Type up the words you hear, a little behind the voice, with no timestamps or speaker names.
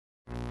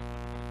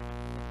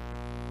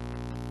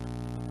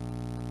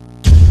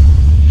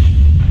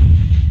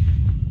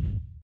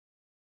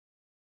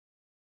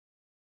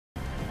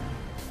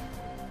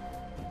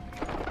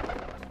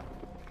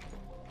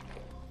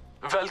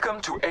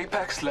Welcome to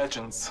Apex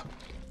Legends.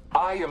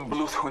 I am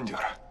Bloodhound.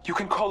 You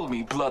can call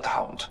me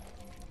Bloodhound.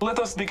 Let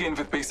us begin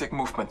with basic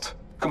movement.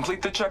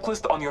 Complete the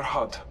checklist on your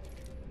HUD.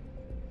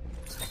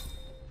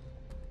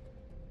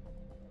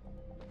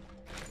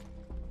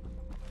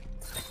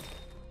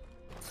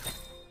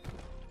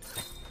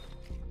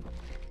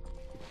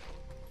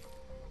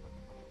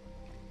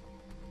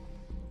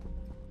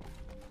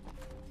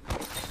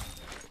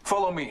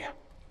 Follow me.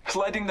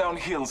 Sliding down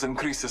hills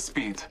increases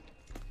speed.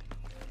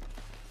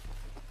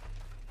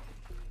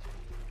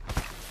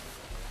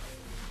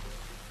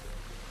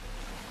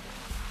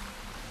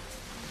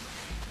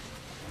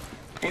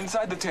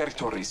 Inside the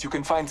territories, you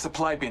can find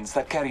supply bins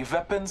that carry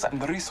weapons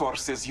and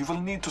resources you will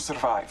need to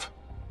survive.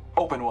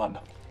 Open one.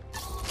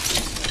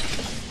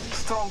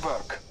 Strong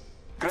work.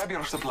 Grab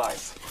your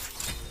supplies.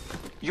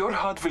 Your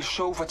HUD will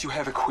show what you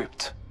have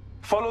equipped.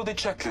 Follow the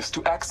checklist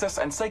to access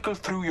and cycle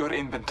through your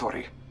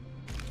inventory.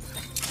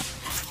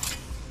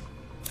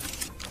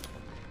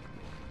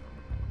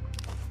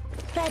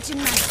 Patching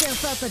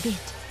myself up a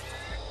bit.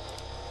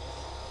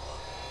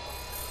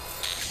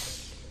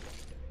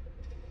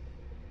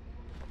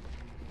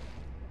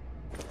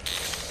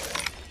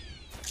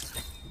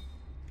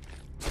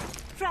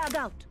 Frag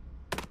out.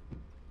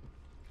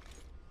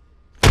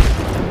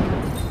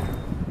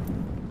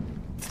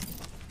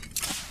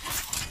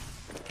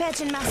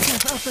 Patching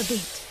myself up a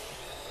bit.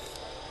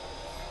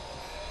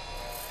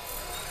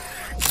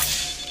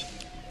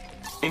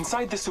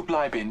 Inside the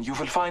supply bin, you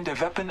will find a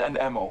weapon and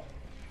ammo.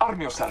 Arm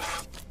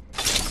yourself.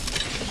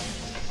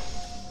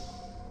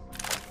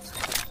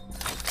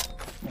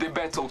 The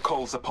battle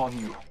calls upon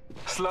you.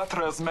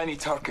 Slaughter as many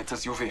targets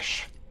as you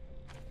wish.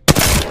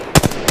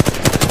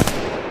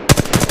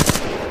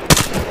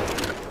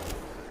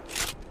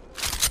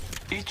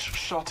 Each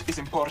shot is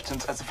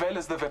important as well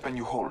as the weapon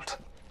you hold.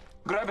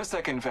 Grab a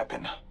second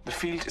weapon. The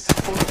field is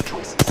full of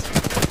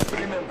choices.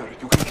 Remember,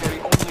 you can carry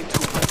only 2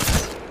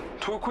 weapons.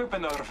 To equip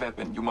another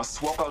weapon, you must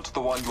swap out the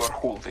one you are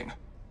holding.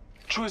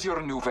 Choose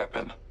your new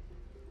weapon.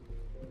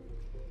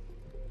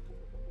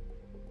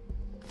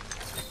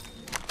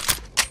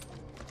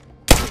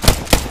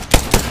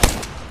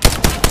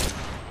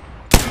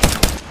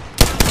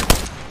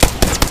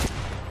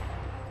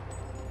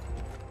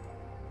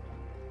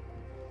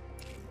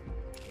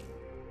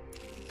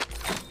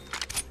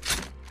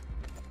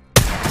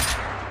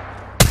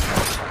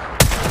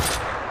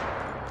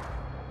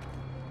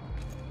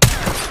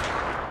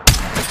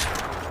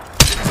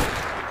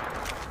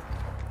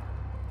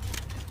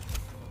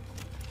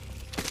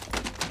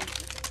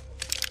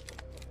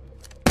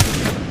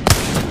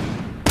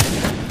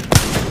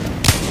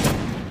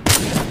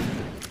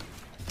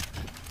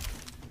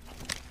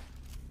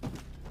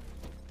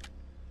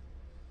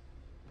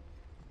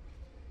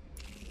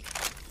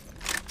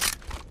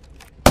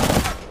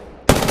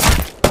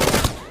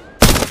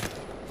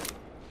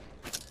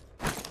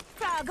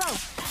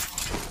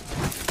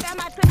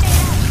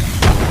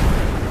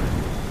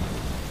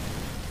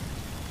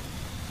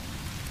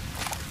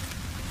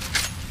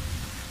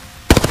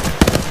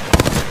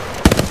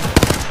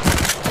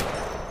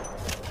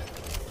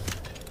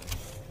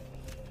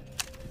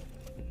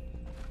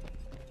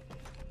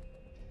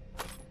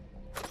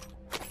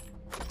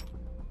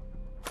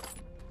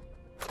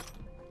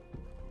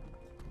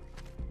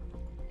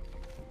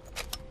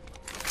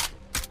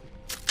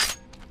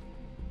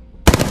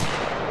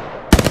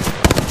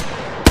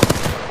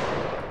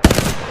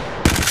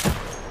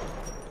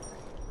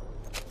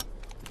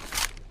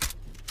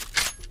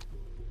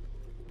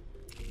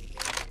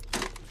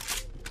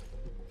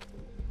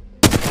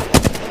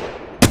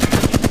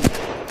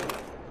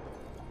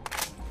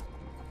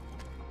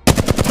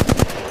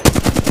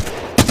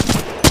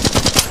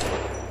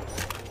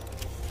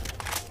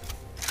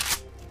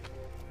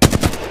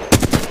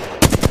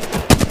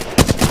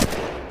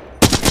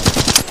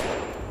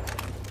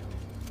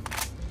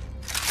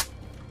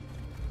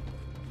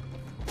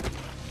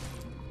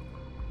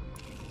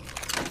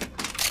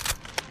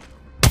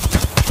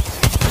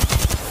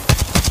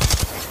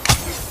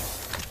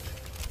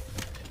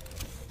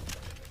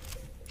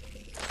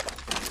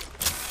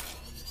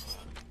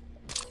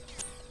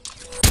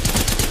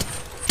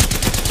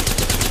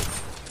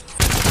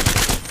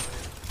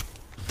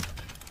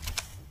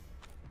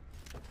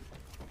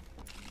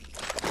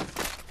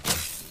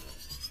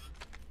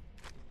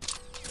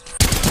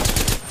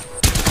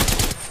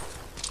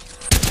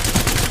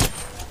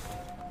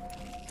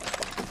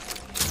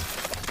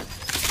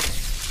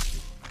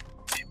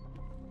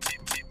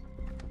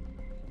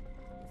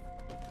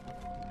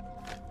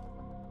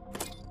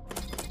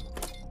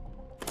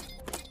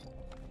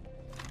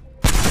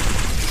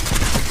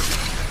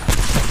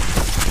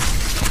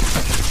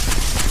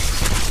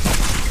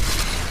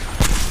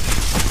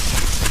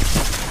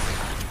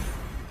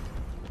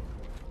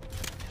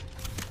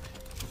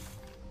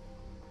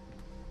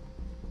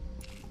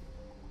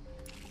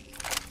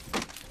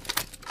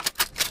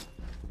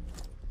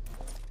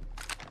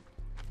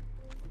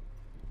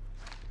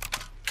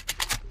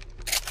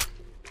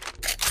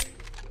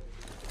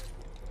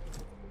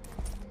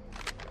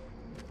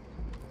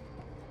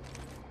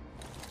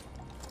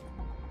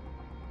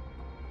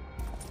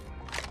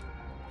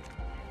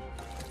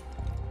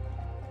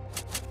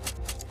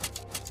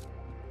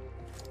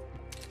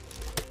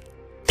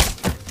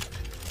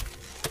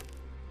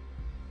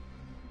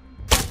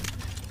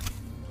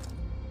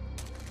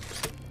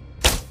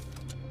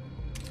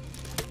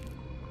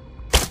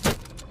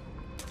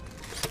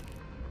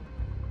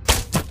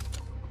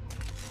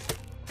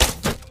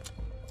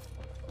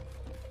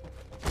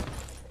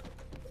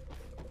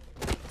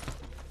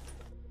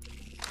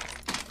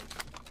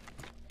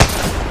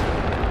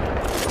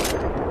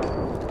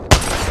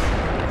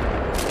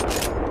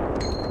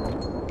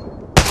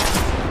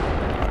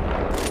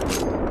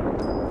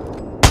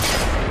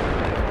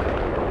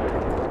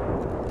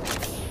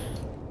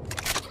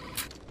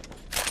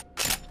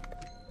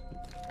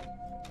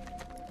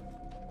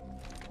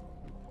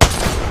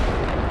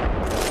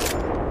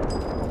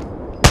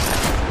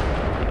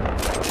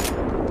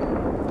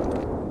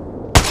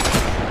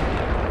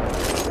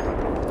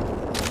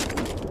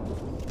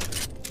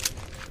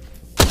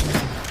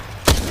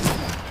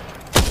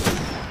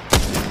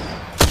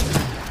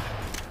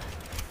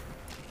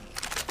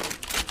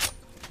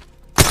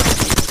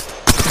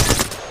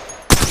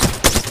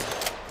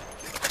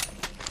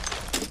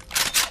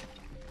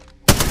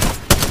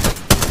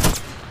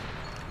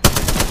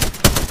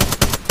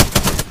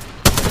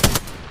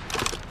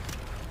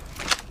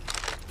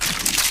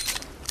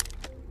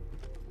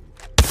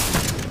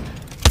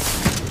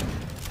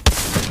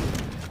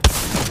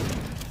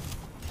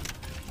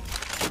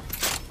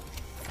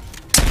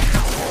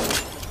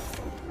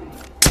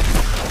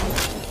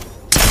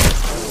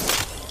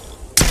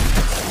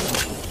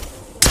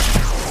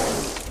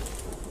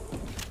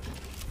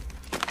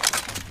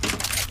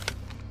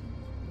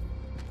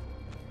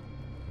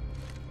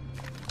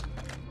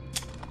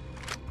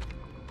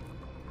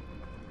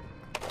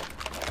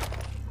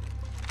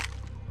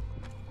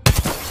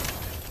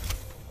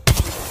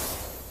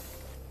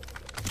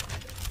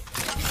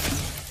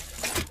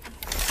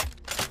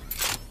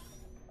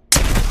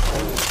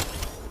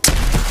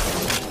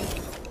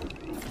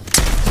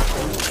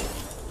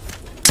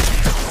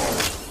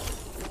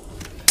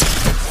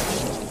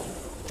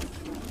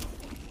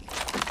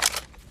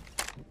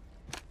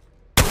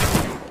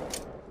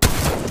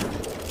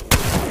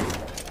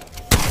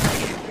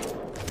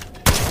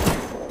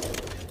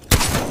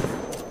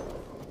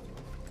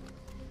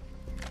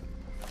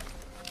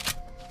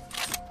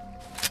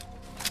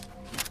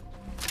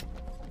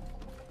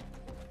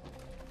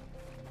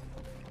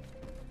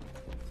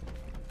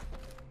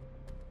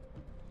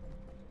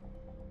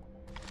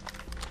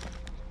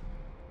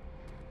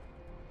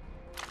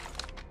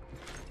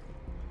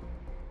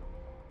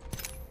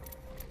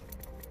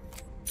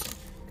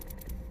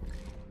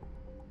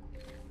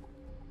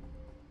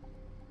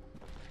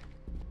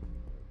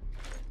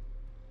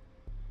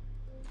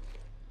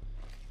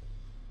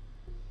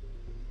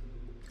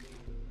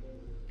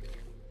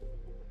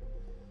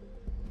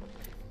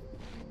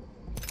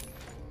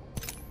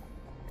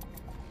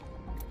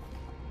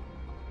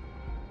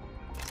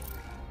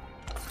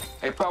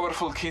 A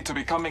powerful key to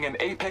becoming an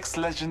Apex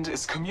legend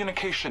is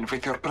communication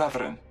with your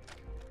brethren.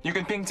 You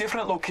can ping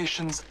different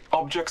locations,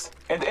 objects,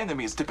 and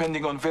enemies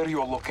depending on where you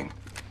are looking.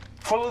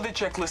 Follow the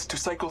checklist to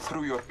cycle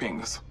through your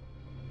pings.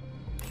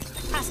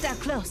 Hostile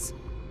close.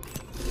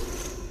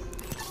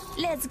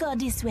 Let's go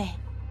this way.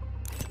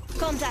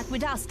 Contact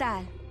with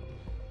hostile.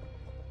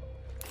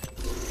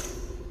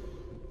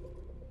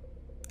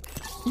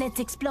 Let's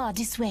explore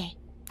this way.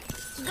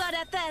 Got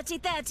a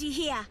 30-30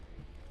 here.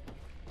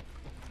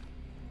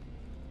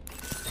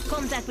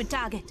 Contact with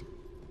target.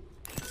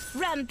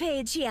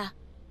 Rampage here.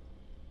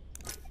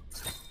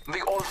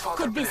 The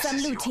All-Father Could be some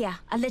blesses loot you. here.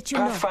 I'll let you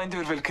know.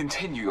 Pathfinder will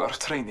continue your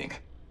training.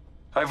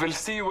 I will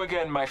see you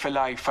again, my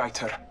fellow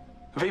fighter.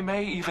 We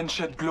may even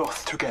shed blood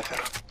together.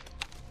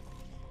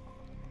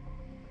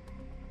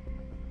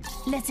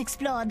 Let's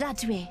explore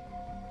that way.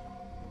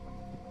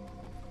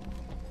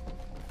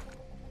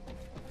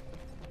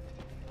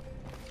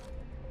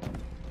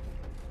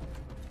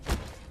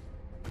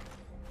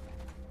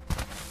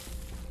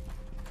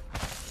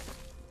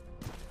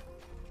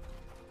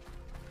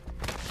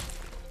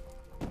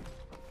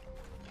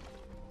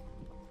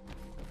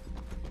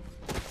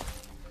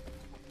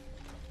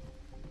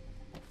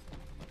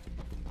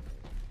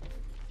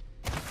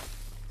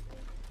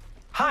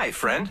 Hi,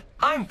 friend.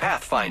 I'm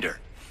Pathfinder.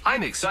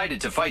 I'm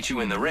excited to fight you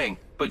in the ring,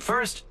 but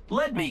first,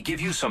 let me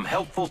give you some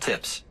helpful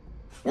tips.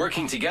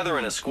 Working together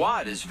in a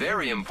squad is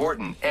very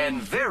important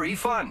and very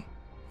fun.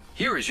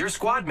 Here is your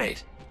squad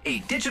mate, a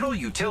digital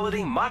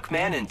utility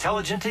Mockman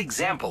intelligent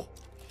example,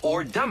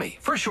 or dummy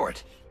for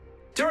short.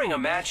 During a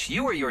match,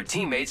 you or your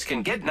teammates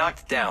can get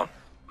knocked down,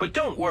 but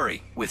don't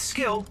worry, with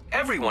skill,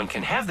 everyone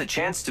can have the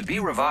chance to be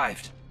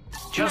revived.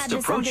 Just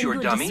approach your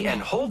dummy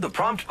and hold the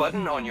prompt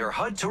button on your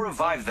HUD to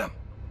revive them.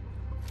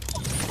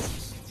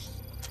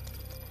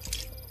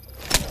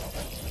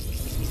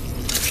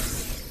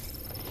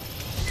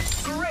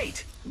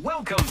 Great!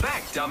 Welcome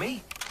back,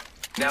 dummy!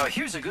 Now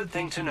here's a good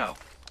thing to know.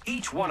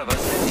 Each one of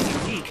us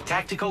has a unique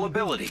tactical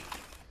ability.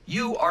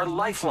 You are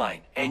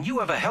Lifeline, and you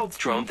have a health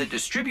drone that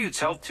distributes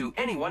health to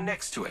anyone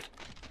next to it.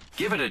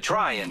 Give it a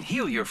try and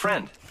heal your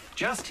friend.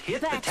 Just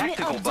hit the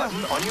tactical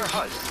button on your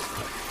HUD.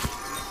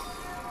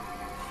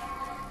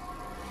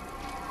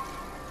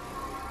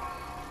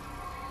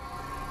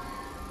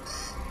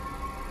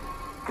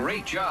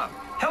 Great job.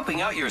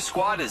 Helping out your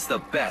squad is the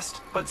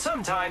best, but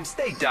sometimes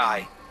they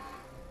die.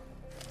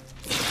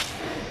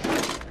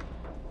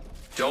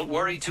 Don't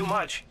worry too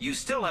much. You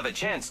still have a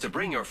chance to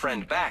bring your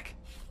friend back.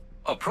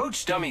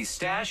 Approach Dummy's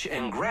stash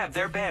and grab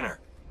their banner.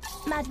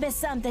 Might be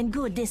something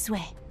good this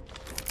way.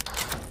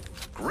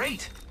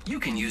 Great! You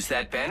can use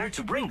that banner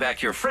to bring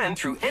back your friend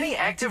through any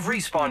active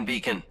respawn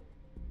beacon.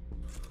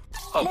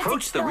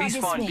 Approach the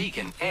respawn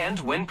beacon and,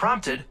 when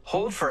prompted,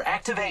 hold for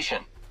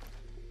activation.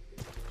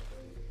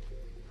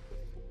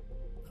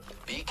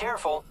 Be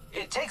careful.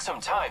 It takes some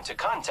time to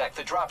contact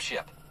the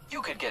dropship.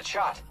 You could get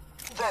shot.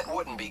 That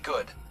wouldn't be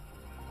good.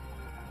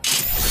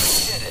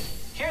 You did it.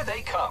 Here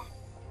they come.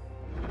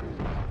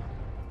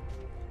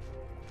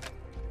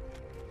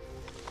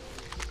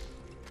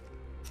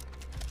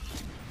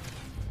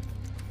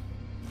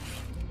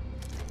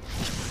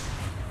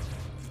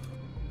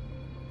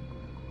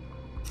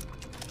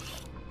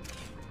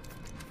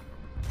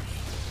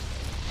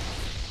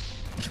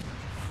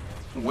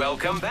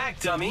 Welcome back,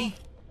 dummy.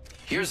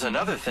 Here's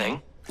another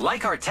thing.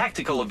 Like our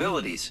tactical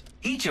abilities,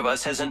 each of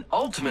us has an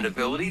ultimate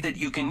ability that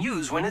you can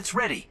use when it's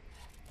ready.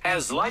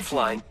 As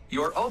Lifeline,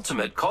 your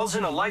ultimate calls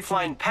in a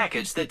Lifeline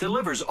package that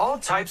delivers all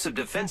types of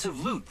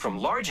defensive loot from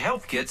large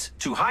health kits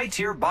to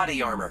high-tier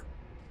body armor.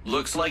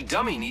 Looks like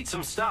Dummy needs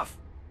some stuff.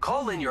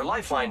 Call in your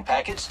Lifeline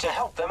package to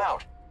help them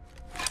out.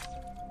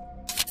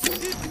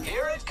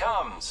 Here it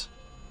comes.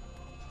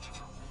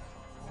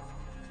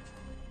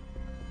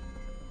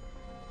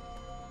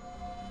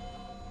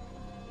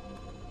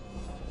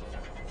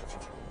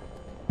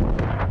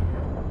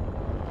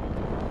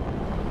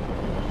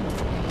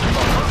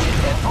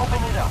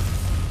 Open it up.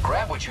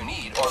 Grab what you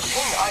need or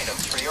ping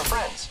items for your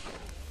friends.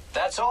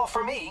 That's all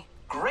for me.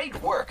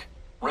 Great work.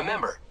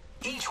 Remember,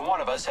 each one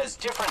of us has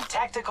different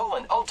tactical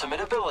and ultimate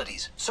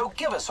abilities, so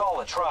give us all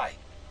a try.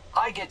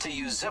 I get to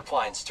use zip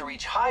lines to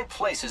reach high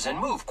places and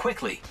move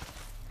quickly.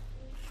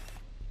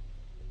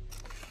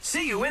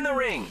 See you in the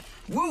ring.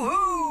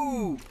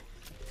 Woohoo!